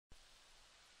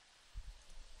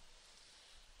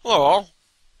Hello.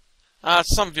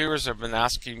 Some viewers have been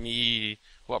asking me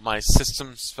what my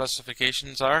system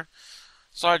specifications are,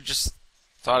 so I just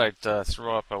thought I'd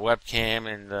throw up a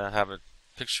webcam and have a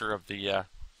picture of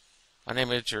an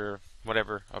image or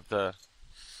whatever of the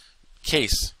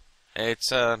case.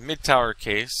 It's a mid-tower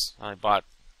case I bought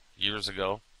years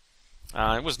ago.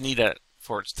 It was neat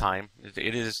for its time.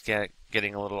 It is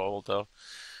getting a little old though.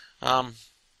 Um,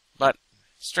 but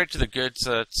straight to the goods.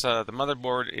 The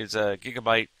motherboard is a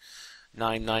Gigabyte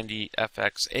 990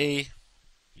 FXA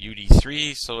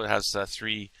UD3, so it has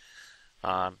three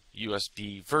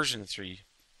USB version 3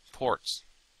 ports.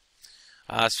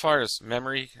 As far as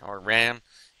memory or RAM,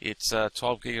 it's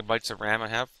 12 gigabytes of RAM I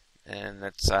have, and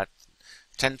that's at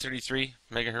 1033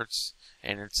 megahertz,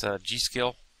 and it's a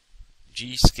G-Skill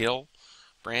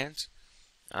brand.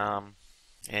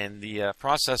 And the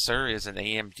processor is an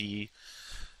AMD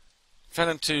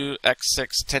Phenom 2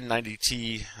 X6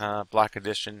 1090T Black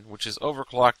Edition, which is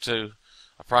overclocked to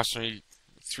approximately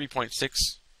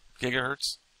 3.6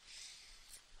 gigahertz.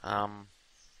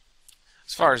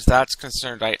 As far as that's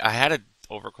concerned, I had it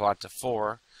overclocked to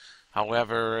 4.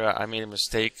 However, I made a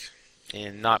mistake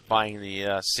in not buying the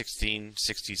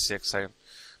 1666. I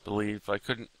believe I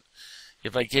couldn't.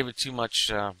 If I gave it too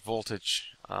much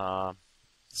voltage, the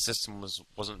system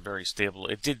wasn't very stable.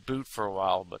 It did boot for a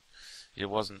while, but it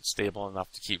wasn't stable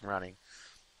enough to keep running.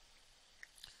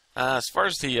 As far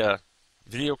as the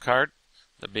video card,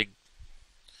 the big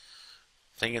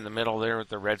thing in the middle there with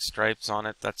the red stripes on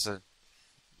it, that's a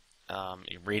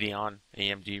Radeon,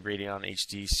 AMD Radeon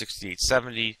HD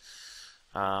 6870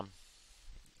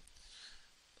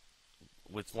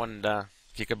 with 1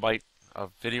 gigabyte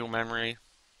of video memory.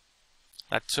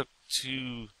 That took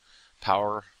 2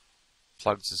 power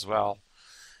plugs as well,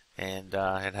 and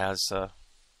it has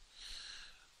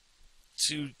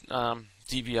 2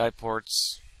 DVI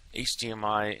ports,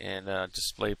 HDMI, and a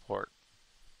display port.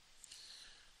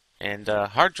 And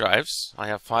hard drives, I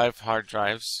have 5 hard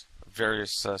drives,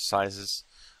 various sizes.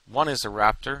 One is a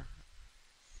Raptor.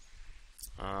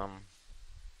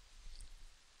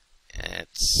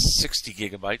 It's 60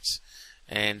 gigabytes,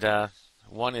 and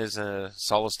one is a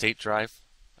solid state drive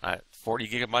at 40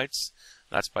 gigabytes.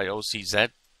 That's by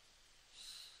OCZ,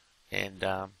 and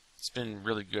it's been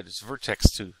really good. It's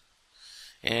Vertex 2.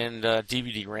 And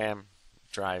DVD RAM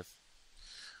drive.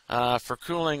 For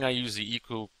cooling, I use the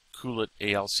EcoCoolit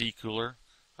ALC cooler.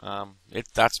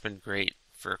 That's been great.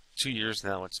 For 2 years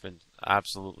now, it's been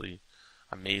absolutely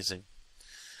amazing.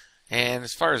 And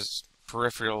as far as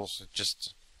peripherals,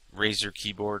 just Razer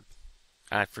keyboard.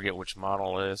 I forget which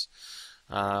model it is.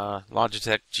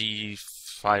 Logitech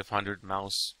G500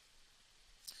 mouse.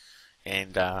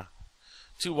 And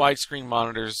 2 widescreen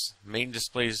monitors. Main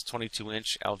display is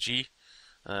 22-inch LG.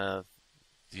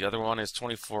 The other one is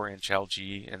 24-inch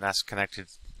LG, and that's connected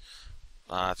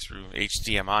through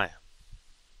HDMI.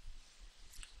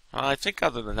 I think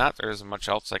other than that, there isn't much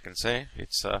else I can say.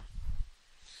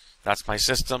 That's my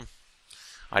system.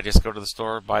 I just go to the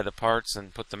store, buy the parts,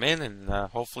 and put them in, and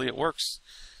hopefully it works.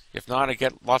 If not, I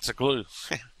get lots of glue.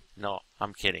 No,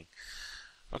 I'm kidding.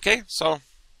 Okay, so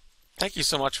thank you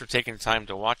so much for taking time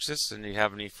to watch this, and if you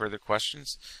have any further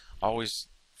questions, always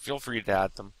feel free to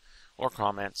add them or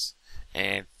comments.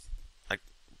 And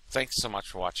thanks so much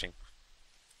for watching.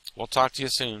 We'll talk to you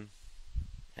soon,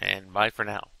 and bye for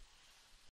now.